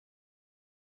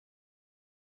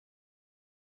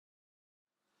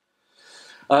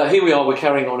Here we are, we're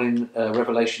carrying on in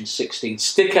Revelation 16.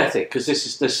 Stick at it, because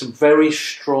there's some very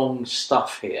strong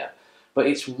stuff here. But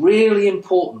it's really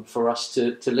important for us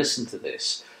to listen to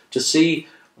this, to see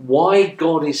why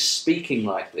God is speaking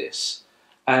like this.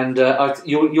 And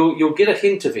you'll get a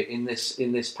hint of it in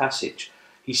this passage.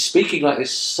 He's speaking like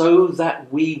this so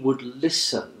that we would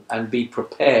listen and be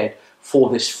prepared for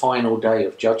this final day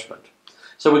of judgment.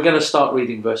 So we're going to start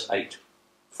reading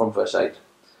from verse 8.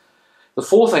 The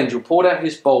fourth angel poured out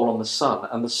his bowl on the sun,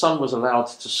 and the sun was allowed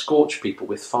to scorch people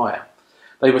with fire.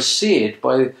 They were seared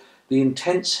by the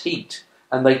intense heat,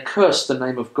 and they cursed the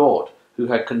name of God, who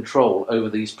had control over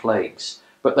these plagues.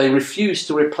 But they refused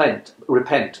to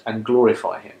repent and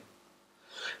glorify him.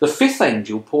 The fifth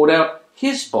angel poured out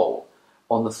his bowl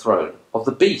on the throne of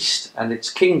the beast, and its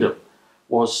kingdom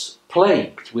was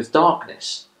plagued with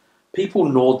darkness. People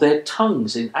gnawed their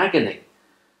tongues in agony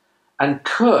and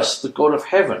cursed the God of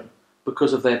heaven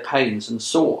because of their pains and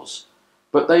sores,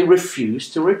 but they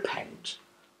refused to repent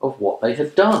of what they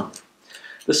had done.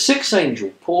 The sixth angel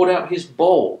poured out his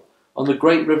bowl on the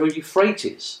great river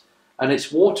Euphrates, and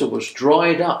its water was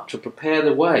dried up to prepare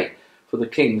the way for the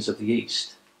kings of the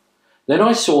east. Then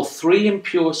I saw three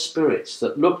impure spirits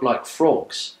that looked like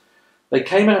frogs. They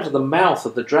came out of the mouth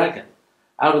of the dragon,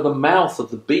 out of the mouth of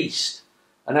the beast,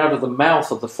 and out of the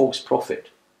mouth of the false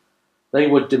prophet. They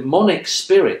were demonic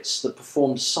spirits that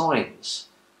performed signs.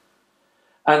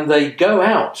 And they go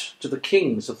out to the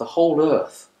kings of the whole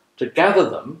earth to gather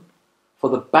them for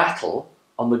the battle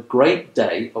on the great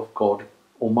day of God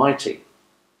Almighty.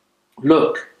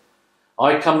 Look,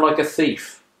 I come like a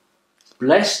thief.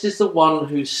 Blessed is the one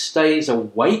who stays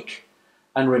awake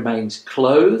and remains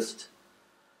clothed,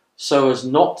 so as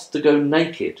not to go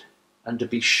naked and to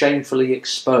be shamefully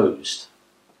exposed.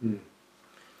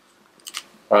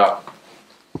 Wow.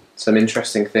 Some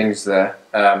interesting things there.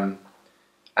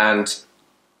 And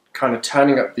kind of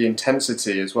turning up the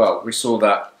intensity as well. We saw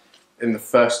that in the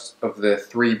first of the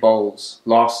three bowls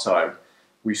last time.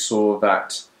 We saw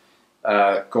that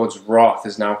God's wrath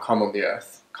has now come on the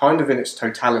earth, kind of in its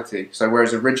totality. So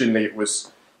whereas originally it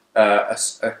was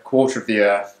a quarter of the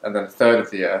earth and then a third of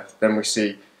the earth, then we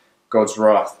see God's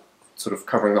wrath sort of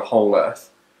covering the whole earth.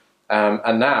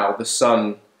 And now the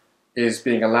sun is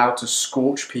being allowed to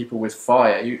scorch people with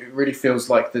fire. It really feels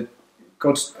like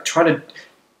God's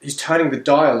he's turning the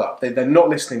dial up. They're not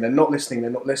listening,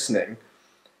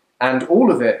 And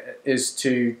all of it is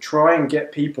to try and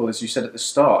get people, as you said at the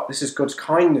start, this is God's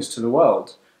kindness to the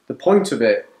world. The point of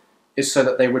it is so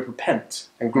that they would repent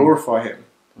and glorify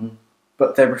him.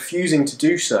 But they're refusing to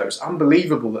do so. It's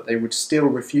unbelievable that they would still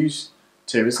refuse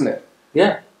to, isn't it?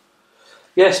 Yeah.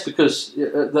 Yes, because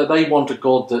they want a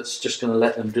God that's just going to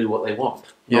let them do what they want,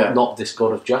 not this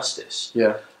God of justice.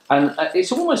 Yeah. And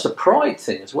it's almost a pride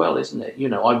thing as well, isn't it?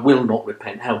 I will not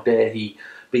repent. How dare he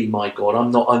be my God?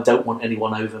 I don't want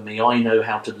anyone over me. I know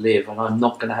how to live, and I'm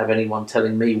not going to have anyone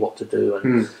telling me what to do.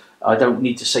 And I don't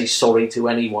need to say sorry to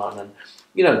anyone.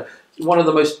 And one of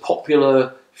the most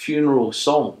popular funeral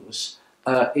songs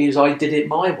is "I Did It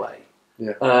My Way,"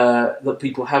 that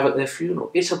people have at their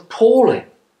funeral. It's appalling.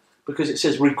 Because it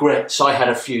says regrets, I had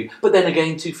a few, but then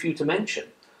again too few to mention.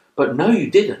 But no, you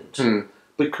didn't,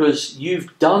 because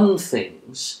you've done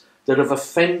things that have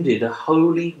offended a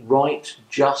holy, right,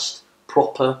 just,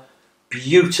 proper,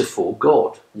 beautiful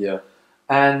God. Yeah.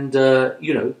 And,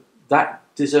 that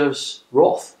deserves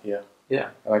wrath. Yeah. Yeah.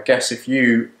 And I guess if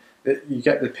you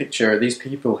get the picture, these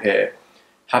people here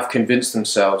have convinced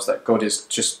themselves that God is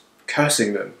just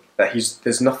cursing them, that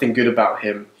there's nothing good about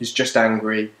him, he's just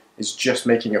angry, is just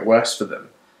making it worse for them.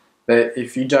 That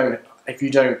if you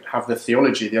don't have the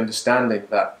theology, the understanding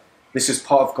that this is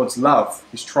part of God's love,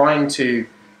 he's trying to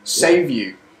save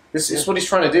you. This is what he's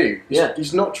trying to do.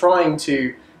 He's not trying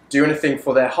to do anything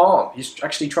for their harm. He's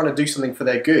actually trying to do something for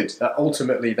their good, that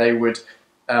ultimately they would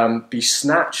be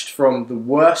snatched from the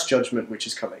worst judgment which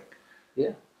is coming.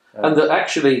 Yeah. And that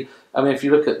actually, if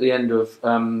you look at the end of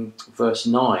verse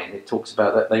 9, it talks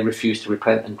about that they refuse to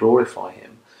repent and glorify him.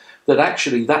 That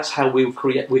actually that's how we're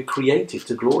created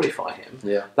to glorify him.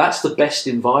 Yeah. That's the best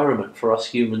environment for us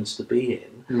humans to be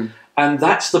in. And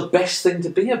that's the best thing to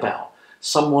be about.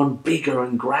 Someone bigger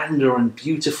and grander and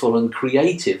beautiful and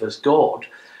creative as God.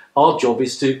 Our job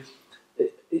is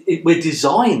we're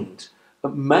designed,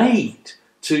 made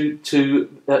to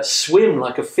swim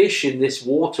like a fish in this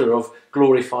water of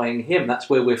glorifying him.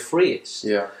 That's where we're freest.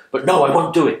 Yeah. But no, I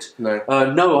won't do it. No,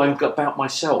 I'm about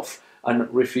myself.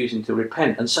 And refusing to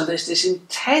repent. And so there's this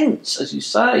intense, as you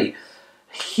say,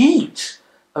 heat.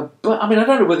 But I don't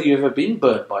know whether you've ever been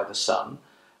burnt by the sun,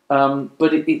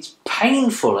 but it's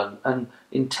painful and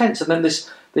intense. And then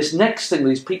this next thing,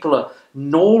 these people are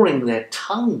gnawing their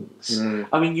tongues.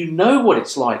 I mean, you know what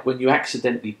it's like when you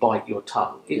accidentally bite your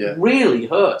tongue. It really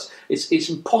hurts. It's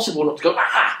impossible not to go,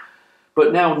 ah!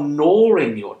 But now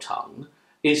gnawing your tongue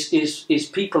is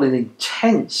people in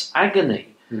intense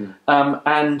agony.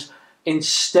 And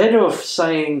instead of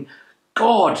saying,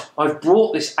 God, I've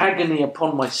brought this agony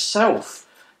upon myself,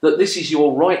 that this is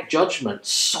your right judgment,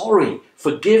 sorry,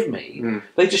 forgive me,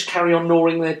 they just carry on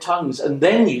gnawing their tongues and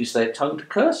then use their tongue to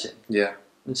curse him. Yeah.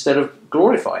 Instead of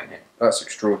glorifying him. That's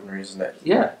extraordinary, isn't it?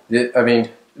 Yeah. I mean,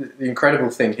 the incredible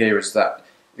thing here is that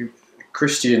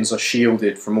Christians are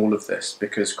shielded from all of this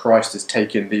because Christ has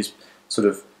taken these sort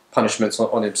of punishments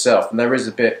on himself. And there is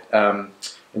a bit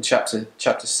in chapter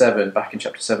 7, back in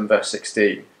chapter 7, verse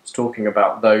 16, it's talking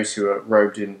about those who are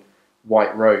robed in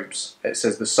white robes. It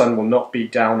says the sun will not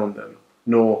beat down on them,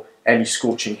 nor any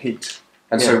scorching heat.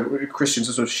 And so Christians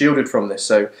are sort of shielded from this.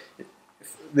 So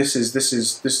this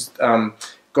is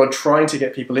God trying to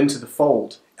get people into the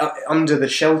fold, under the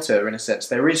shelter, in a sense.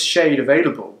 There is shade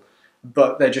available,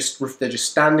 but they're just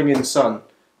standing in the sun,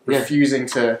 refusing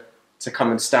to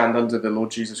come and stand under the Lord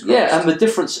Jesus Christ. Yeah, and the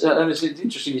difference, and it's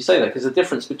interesting you say that, because the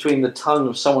difference between the tongue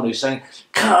of someone who's saying,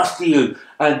 curse you,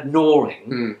 and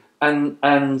gnawing, and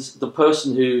the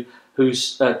person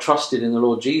who's trusted in the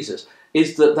Lord Jesus,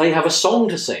 is that they have a song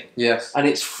to sing. Yes. And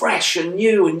it's fresh and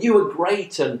new, and you are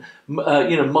great, and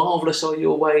marvellous are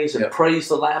your ways, and praise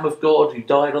the Lamb of God who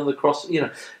died on the cross.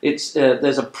 It's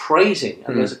there's a praising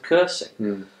and there's a cursing.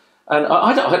 And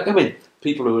I mean,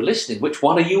 people who are listening, which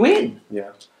one are you in?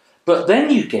 Yeah. But then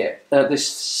you get this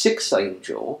sixth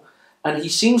angel, and he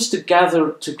seems to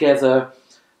gather together.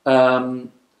 There's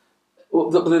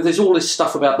all this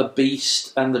stuff about the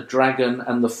beast and the dragon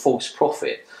and the false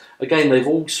prophet. Again, they've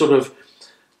all sort of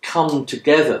come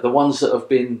together, the ones that have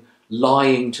been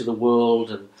lying to the world,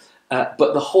 and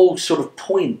but the whole sort of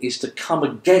point is to come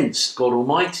against God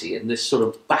Almighty in this sort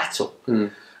of battle.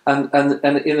 And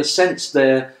in a sense,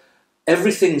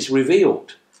 everything's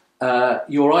revealed.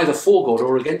 You're either for God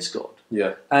or against God.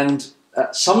 Yeah. And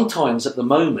sometimes at the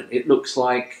moment it looks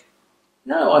like,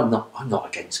 no, I'm not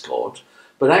against God.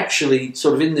 But actually,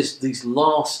 sort of in these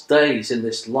last days, in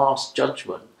this last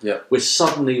judgment, we're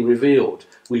suddenly revealed.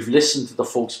 We've listened to the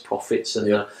false prophets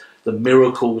and the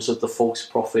miracles of the false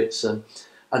prophets, and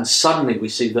suddenly we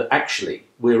see that actually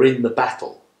we're in the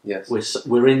battle. Yes.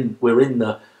 We're in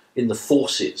the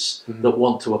forces that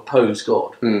want to oppose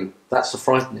God. That's the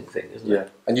frightening thing, isn't it? Yeah.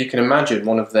 And you can imagine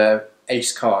one of their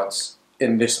ace cards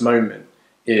in this moment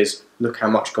is, look how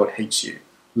much God hates you.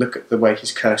 Look at the way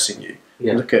he's cursing you.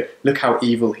 Yeah. Look how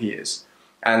evil he is,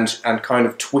 and kind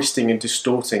of twisting and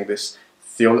distorting this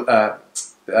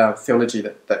theology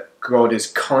that God is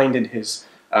kind in his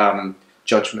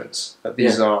judgments. That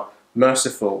these are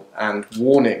merciful and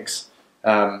warnings,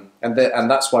 and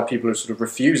that's why people are sort of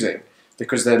refusing,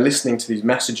 because they're listening to these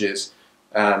messages.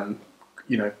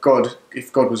 God,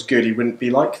 if God was good, he wouldn't be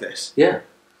like this. Yeah,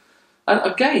 and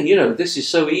again, this is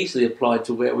so easily applied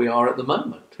to where we are at the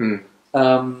moment.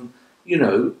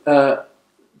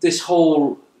 This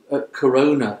whole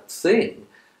corona thing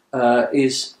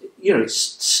is, it's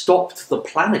stopped the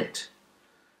planet.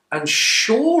 And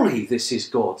surely this is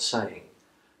God saying,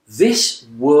 this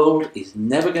world is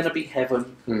never going to be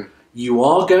heaven. You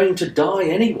are going to die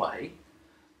anyway.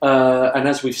 And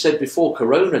as we've said before,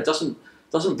 corona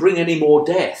doesn't bring any more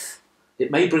death.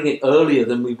 It may bring it earlier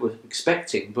than we were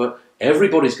expecting, but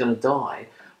everybody's going to die.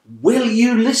 Will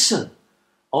you listen?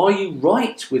 Are you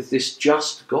right with this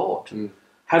just God?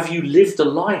 Have you lived a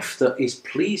life that is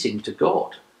pleasing to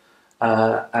God?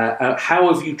 How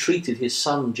have you treated his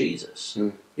son, Jesus?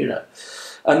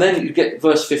 And then you get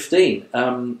verse 15,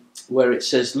 where it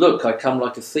says, look, I come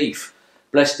like a thief.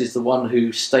 Blessed is the one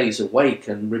who stays awake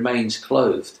and remains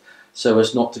clothed, so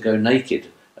as not to go naked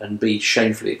and be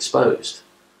shamefully exposed.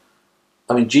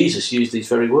 I mean, Jesus used these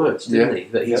very words, didn't he?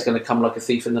 That he's going to come like a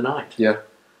thief in the night. Yeah.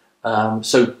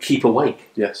 So keep awake.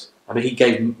 Yes. I mean, he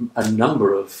gave a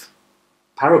number of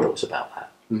parables about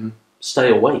that.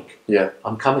 Stay awake. Yeah.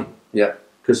 I'm coming. Yeah.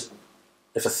 Because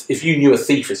if you knew a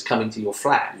thief is coming to your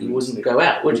flat, you wouldn't go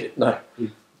out, would you? No.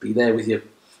 You'd be there with your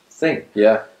thing.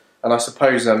 Yeah. And I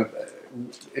suppose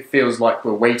it feels like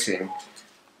we're waiting,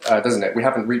 doesn't it? We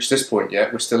haven't reached this point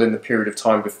yet. We're still in the period of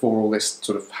time before all this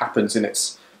sort of happens in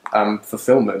its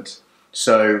fulfillment.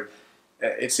 So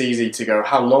it's easy to go,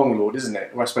 how long, Lord, isn't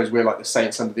it? Well, I suppose we're like the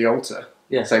saints under the altar.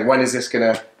 Yeah. Saying, when is this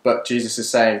going to... But Jesus is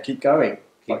saying, keep going.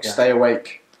 Stay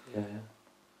awake. Yeah.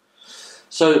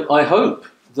 So I hope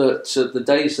that the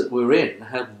days that we're in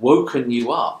have woken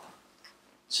you up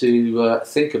to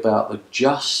think about the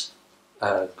just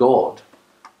God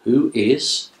who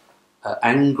is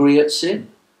angry at sin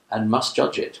and must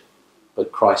judge it.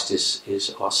 But Christ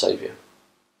is our Saviour.